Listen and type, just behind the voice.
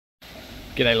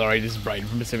G'day Laurie, this is Braden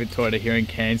from Pacific Toyota here in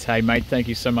Cairns. Hey mate, thank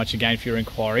you so much again for your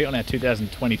inquiry on our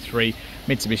 2023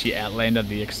 Mitsubishi Outlander,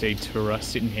 the XC Tourer,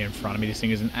 sitting here in front of me. This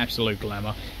thing is an absolute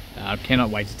glamour.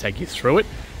 Cannot wait to take you through it.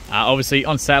 Obviously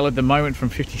on sale at the moment from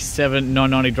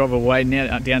 $57,990 drive away,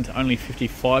 now down to only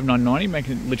 $55,990,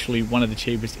 making it literally one of the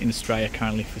cheapest in Australia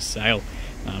currently for sale,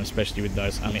 especially with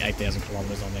those only 8,000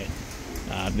 kilometres on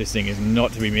there. This thing is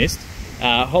not to be missed.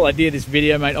 Whole idea of this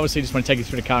video, mate, obviously just want to take you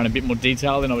through the car in a bit more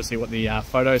detail than obviously what the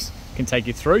photos can take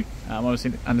you through.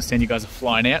 Obviously understand you guys are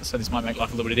flying out, so this might make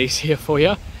life a little bit easier for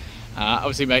you.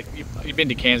 Obviously, mate, you've been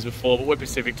to Cairns before, but we're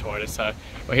Pacific Toyota, so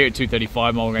we're here at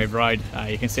 235 Mulgrave Road.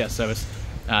 You can see our service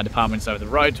departments over the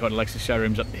road, Toyota Lexus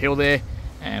showrooms up the hill there,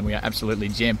 and we are absolutely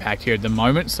jam-packed here at the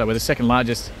moment. So we're the second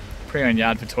largest pre-owned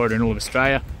yard for Toyota in all of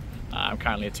Australia. I'm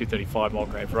currently at 235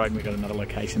 Mulgrave Road, and we've got another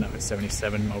location up at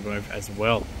 77 Mulgrave as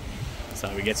well. So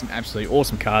we get some absolutely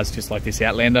awesome cars just like this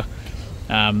Outlander.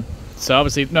 So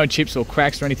obviously no chips or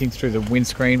cracks or anything through the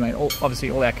windscreen, mate.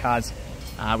 Obviously all our cars,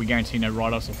 we guarantee no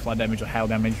write-offs or flood damage or hail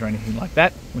damage or anything like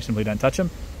that. We simply don't touch them.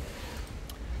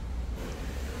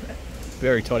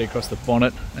 Very tidy across the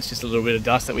bonnet. That's just a little bit of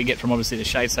dust that we get from obviously the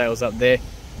shade sails up there.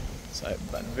 So,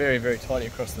 but very, very tidy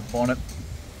across the bonnet.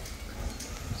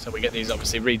 So we get these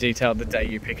obviously re-detailed the day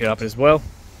you pick it up as well.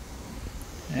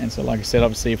 And so like I said,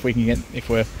 obviously if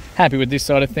we're happy with this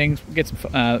side of things, we'll get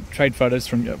some trade photos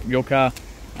from your car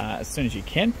as soon as you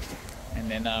can. And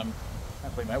then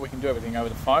hopefully, mate, we can do everything over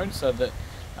the phone so that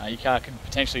your car can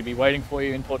potentially be waiting for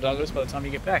you in Port Douglas by the time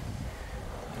you get back.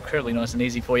 Incredibly nice and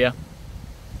easy for you.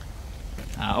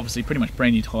 Obviously pretty much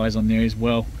brand new tyres on there as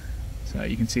well. So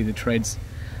you can see the treads,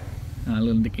 little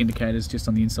indicators just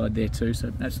on the inside there too.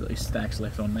 So absolutely stacks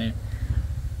left on there.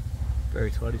 Very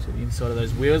tidy to the inside of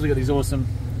those wheels. We've got these awesome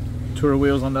Tourer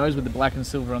wheels on those with the black and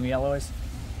silver on the alloys.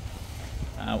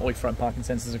 All your front parking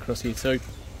sensors across here too.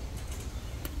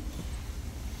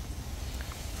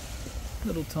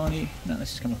 Little tiny, no,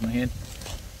 let's just come off my hand.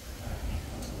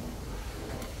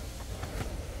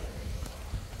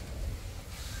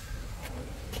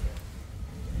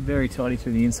 Very tidy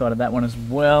through the inside of that one as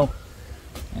well.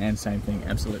 And same thing,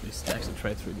 absolutely stacks of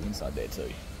tread through the inside there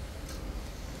too.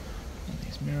 And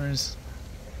these mirrors.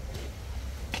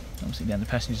 Obviously down the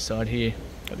passenger side here,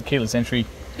 got the keyless entry,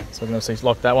 so we can obviously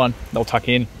lock that one. They'll tuck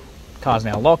in. Car's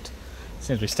now locked. As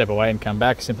soon as we step away and come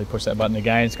back, simply push that button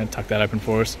again. It's going to tuck that open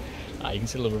for us. You can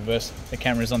see a little reverse. The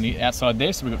camera's on the outside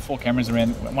there, so we've got 4 cameras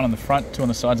around, one on the front, 2 on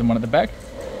the sides, and 1 at the back.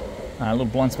 A little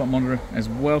blind spot monitor as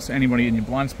well, so anybody in your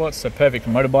blind spots, so perfect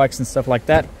for motorbikes and stuff like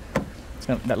that.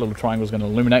 That little triangle is going to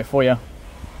illuminate for you.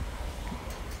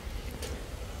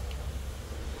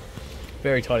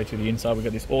 Very tidy to the inside. We've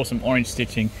got this awesome orange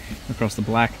stitching across the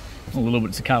black, a little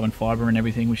bits of carbon fibre and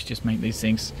everything, which just make these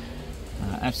things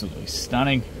absolutely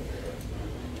stunning.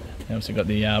 They also got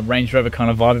the Range Rover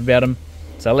kind of vibe about them.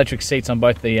 So electric seats on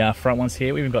both the front ones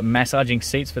here. We've even got massaging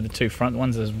seats for the 2 front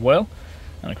ones as well,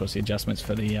 and of course the adjustments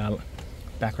for the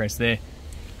backrest there.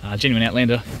 Genuine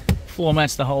Outlander floor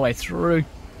mats the whole way through.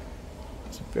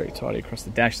 It's very tidy across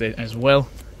the dash there as well.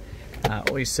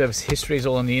 All your service history is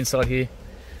all on the inside here.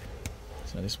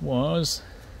 So this was,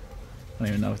 I don't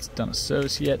even know if it's done a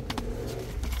service yet.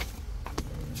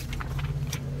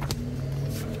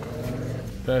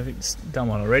 Perfect, it's done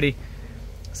one already.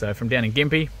 So from down in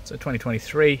Gympie, so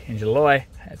 2023 in July,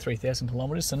 at 3,000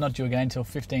 kilometres, so not due again until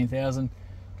 15,000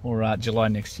 or July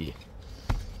next year.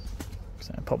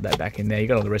 So pop that back in there. You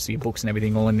got all the rest of your books and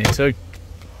everything all in there too.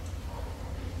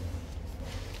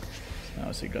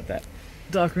 So you've got that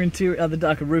darker interior, the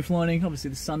darker roof lining, obviously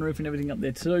the sunroof and everything up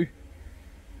there too.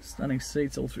 Stunning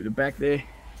seats all through the back there.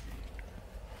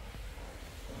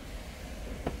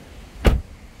 There's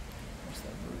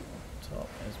that roof on top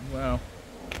as well.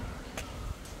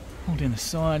 All down the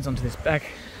sides onto this back.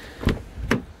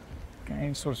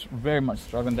 Again, sort of very much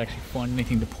struggling to actually find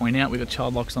anything to point out. We've got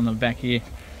child locks on the back here.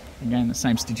 Again, the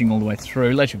same stitching all the way through.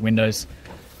 Electric windows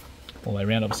all the way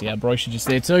around. Obviously our brochure just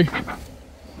there too.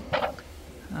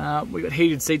 We've got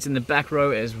heated seats in the back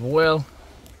row as well.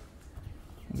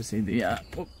 Obviously the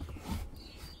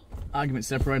argument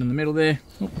separator in the middle there.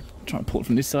 Try and pull it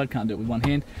from this side, can't do it with one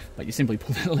hand, but you simply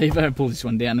pull that lever and pull this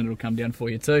one down and it'll come down for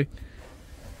you too.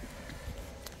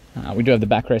 We do have the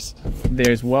backrest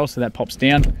there as well, so that pops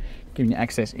down, giving you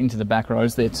access into the back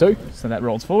rows there too. So that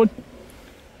rolls forward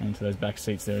and into those back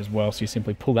seats there as well. So you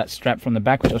simply pull that strap from the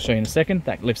back, which I'll show you in a second.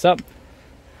 That lifts up,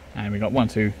 and we've got 1,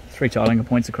 2, 3 child anchor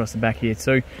points across the back here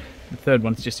too. The third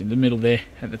one's just in the middle there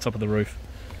at the top of the roof.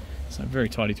 So very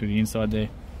tidy through the inside there.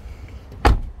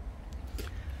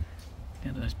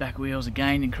 Down to those back wheels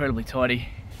again, incredibly tidy.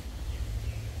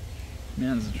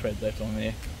 Mountains of tread left on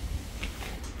there.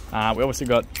 We obviously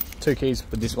got 2 keys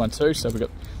with this one too, so we've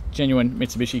got genuine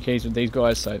Mitsubishi keys with these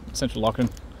guys, so central locking,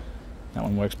 that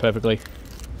one works perfectly,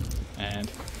 and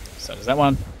so does that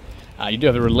one. You do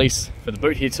have a release for the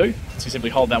boot here too, so you simply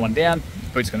hold that one down, the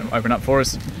boot's going to open up for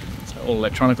us, so all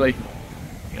electronically.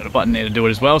 You got a button there to do it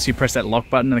as well, so you press that lock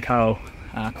button and the car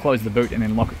will close the boot and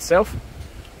then lock itself.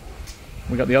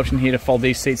 We've got the option here to fold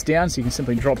these seats down, so you can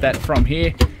simply drop that from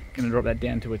here. Going to drop that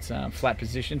down to its flat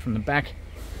position from the back.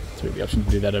 So we have the option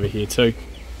to do that over here too.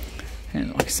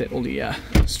 And like I said, all the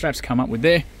straps come up with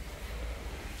there.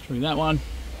 Through that one.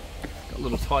 Got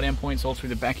little tie down points all through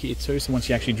the back here too, so once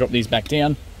you actually drop these back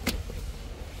down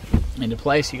into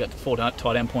place, you got the 4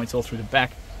 tie down points all through the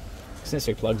back.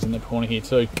 Accessory plugs in the corner here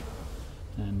too.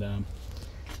 And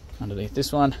underneath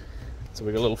this one, so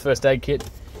we've got a little first aid kit.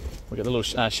 We've got the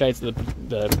little shades,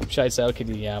 the shade sail kit,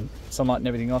 the sunlight and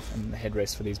everything off, and the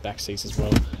headrest for these back seats as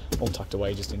well, all tucked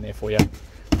away just in there for you.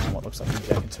 And what looks like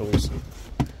the jacket tools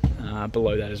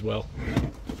below that as well.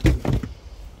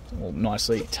 All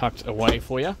nicely tucked away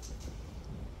for you.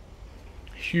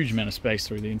 Huge amount of space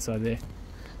through the inside there.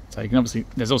 So you can obviously,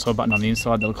 there's also a button on the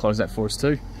inside that'll close that for us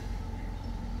too.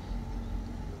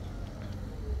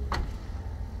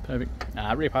 Perfect.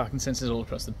 Rear parking sensors all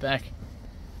across the back.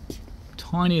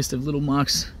 Tiniest of little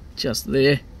marks just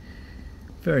there,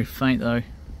 very faint though,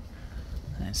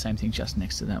 and same thing just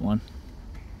next to that one.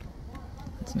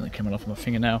 It's nearly coming off my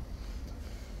fingernail.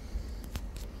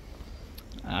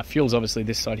 Fuel's obviously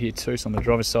this side here too, so on the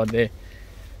driver's side there,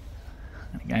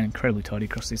 and again incredibly tidy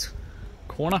across this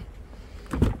corner.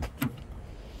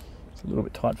 It's a little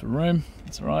bit tight for room,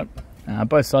 that's alright.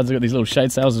 Both sides have got these little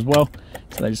shade sails as well,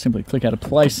 so they just simply click out of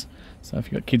place. So if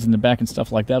you've got kids in the back and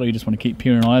stuff like that, or you just want to keep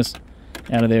peering eyes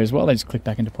out of there as well, they just click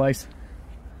back into place.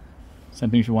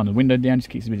 Same thing if you want the window down, just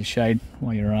keeps a bit of shade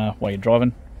while you're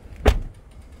driving.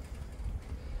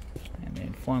 And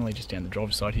then finally just down the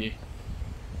driver's side here.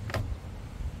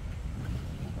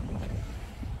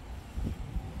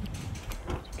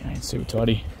 Again, super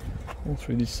tidy all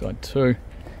through this side too.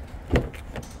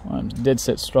 I'm dead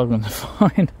set struggling to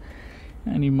find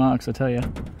any marks, I tell you.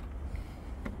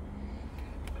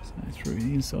 So through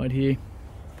the inside here.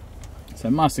 So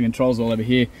master controls all over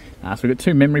here. So we've got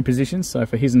 2 memory positions, so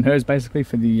for his and hers basically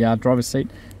for the driver's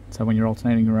seat. So when you're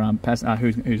alternating around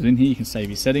who's in here, you can save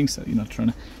your settings, so you're not trying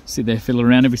to sit there fiddle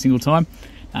around every single time.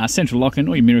 Central locking,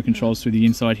 all your mirror controls through the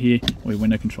inside here, all your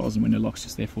window controls and window locks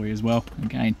just there for you as well.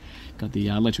 Again, got the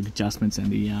electric adjustments and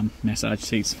the massage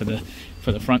seats for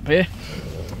the front pair.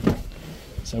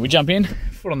 So we jump in,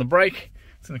 foot on the brake.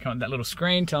 It's going to come up that little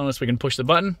screen telling us we can push the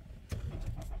button.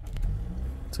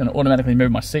 It's going to automatically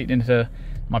move my seat into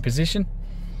my position.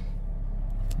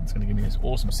 It's going to give me this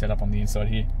awesome setup on the inside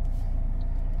here.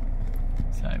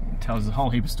 So it tells us a whole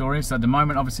heap of stories. So at the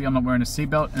moment, obviously, I'm not wearing a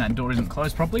seatbelt and that door isn't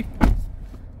closed properly.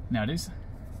 Now it is.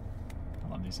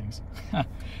 I love these things.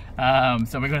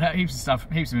 So we've got heaps of stuff,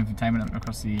 heaps of infotainment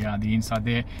across the inside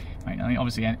there.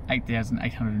 Obviously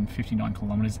 8,859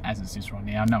 kilometers as it sits right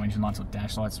now. No engine lights or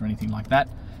dash lights or anything like that.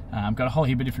 Got a whole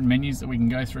heap of different menus that we can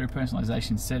go through,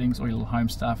 personalization settings, all your little home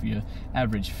stuff, your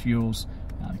average fuels,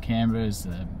 the cameras,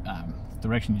 the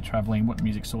direction you're traveling, what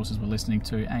music sources we're listening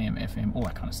to, AM, FM, all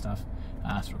that kind of stuff.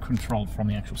 Sort of controlled from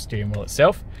the actual steering wheel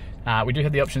itself. We do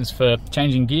have the options for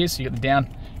changing gears, so you got the down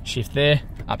shift there,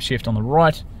 up shift on the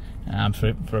right, for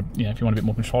you know, if you want a bit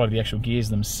more control over the actual gears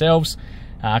themselves.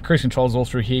 Cruise controls all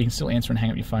through here. You can still answer and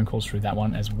hang up your phone calls through that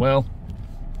one as well.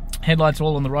 Headlights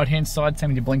all on the right hand side,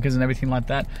 same with your blinkers and everything like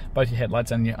that. Both your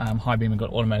headlights and your high beam have got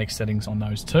automatic settings on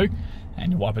those too,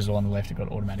 and your wipers all on the left have got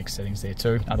automatic settings there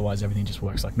too. Otherwise everything just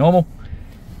works like normal.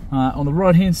 On the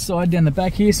right hand side down the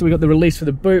back here, so we've got the release for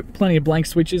the boot, plenty of blank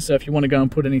switches, so if you want to go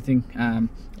and put anything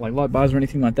like light bars or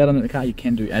anything like that on the car, you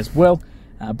can do as well.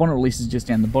 Bonnet release is just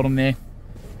down the bottom there.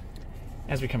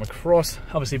 As we come across,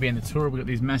 obviously being the Tourer, we've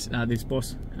got these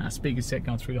Boss speaker set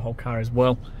going through the whole car as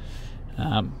well.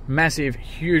 Massive,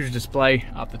 huge display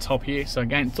up the top here. So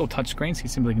again, it's all touchscreen, so you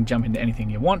simply can jump into anything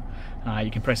you want.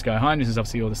 You can press go home. This is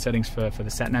obviously all the settings for the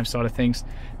sat-nav side of things.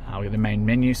 We've got the main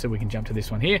menu, so we can jump to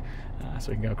this one here. So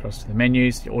we can go across to the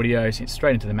menus, the audios,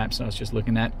 straight into the maps that I was just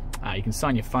looking at. You can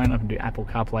sign your phone up and do Apple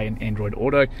CarPlay and Android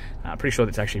Auto. Pretty sure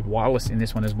that's actually wireless in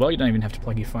this one as well. You don't even have to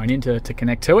plug your phone in to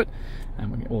connect to it.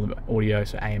 We get all the audio,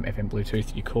 so AM, FM,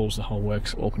 Bluetooth, your calls, the whole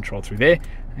works, all controlled through there.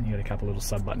 And you got a couple little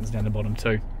sub buttons down the bottom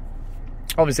too.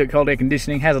 Obviously cold air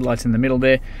conditioning, hazard lights in the middle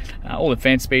there, all the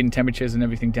fan speed and temperatures and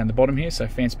everything down the bottom here. So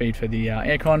fan speed for the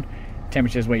aircon,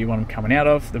 temperatures where you want them coming out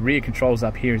of, the rear controls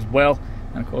up here as well,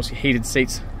 and of course your heated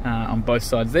seats on both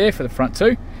sides there for the front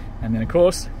too, and then of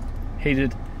course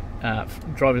heated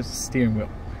driver's steering wheel.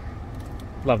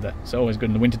 Love that, so always good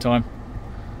in the winter time.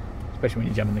 especially when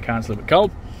you jump in the car and it's a little bit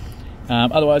cold.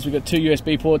 Otherwise, we've got 2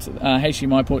 USB ports,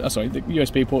 HDMI port, the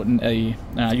USB port and a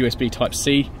USB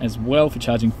Type-C as well for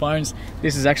charging phones.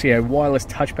 This is actually a wireless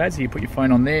touchpad, so you put your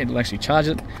phone on there, it'll actually charge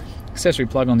it. Accessory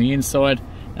plug on the inside,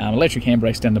 electric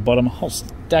handbrakes down the bottom, a whole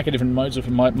stack of different modes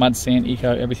for mud, sand,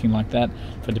 eco, everything like that,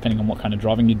 for depending on what kind of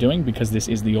driving you're doing, because this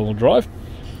is the all-wheel drive.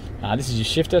 This is your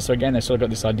shifter, so again, they sort of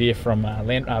got this idea from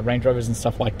Range Rovers and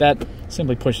stuff like that.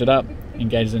 Simply push it up,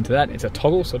 engages into that. It's a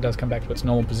toggle, so it does come back to its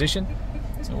normal position.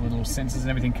 So all the little sensors and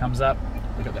everything comes up.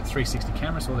 We've got that 360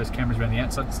 camera, so all those cameras around the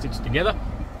outside stitched together.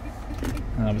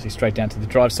 And obviously straight down to the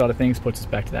drive side of things, puts us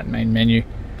back to that main menu,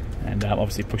 and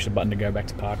obviously push the button to go back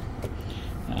to park.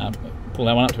 Pull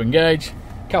that one up to engage.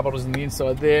 Cup holders on the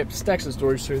inside there, stacks of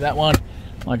storage through that one.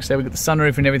 Like I said, we've got the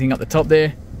sunroof and everything up the top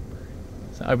there.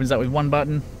 So it opens up with one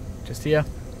button, just here,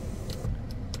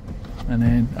 and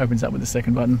then opens up with the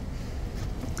second button.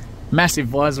 Massive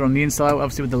visor on the inside,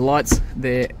 obviously with the lights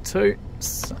there too.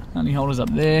 Sunny holders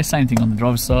up there, same thing on the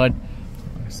driver's side.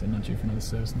 Like I said, not due for another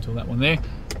service until that one there.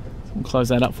 So we'll close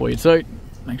that up for you too.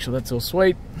 Make sure that's all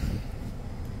sweet.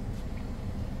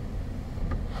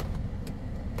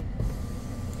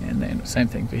 And then same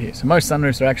thing for here. So most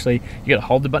sunroofs are actually, you got to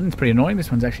hold the button, it's pretty annoying.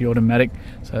 This one's actually automatic.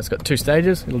 So it's got 2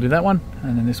 stages, it'll do that one,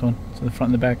 and then this one, so the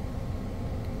front and the back.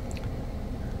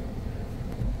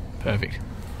 Perfect.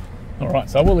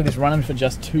 Alright, so I will leave this running for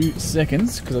just 2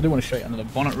 seconds because I do want to show you under the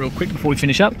bonnet real quick before we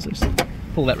finish up. So just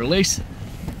pull that release.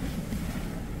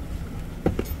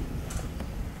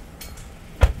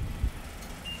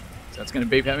 So it's going to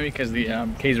beep at me because the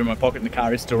keys are in my pocket and the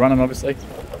car is still running, obviously.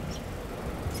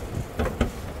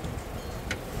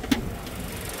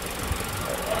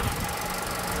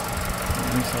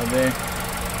 Inside there,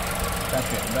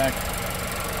 battery at the back.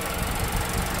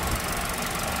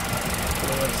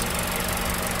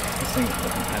 This thing is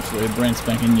looking absolutely brand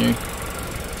spanking new.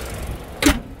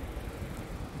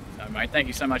 So mate, thank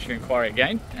you so much for your inquiry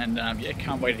again, and yeah,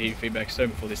 can't wait to hear your feedback soon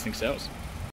before this thing sells.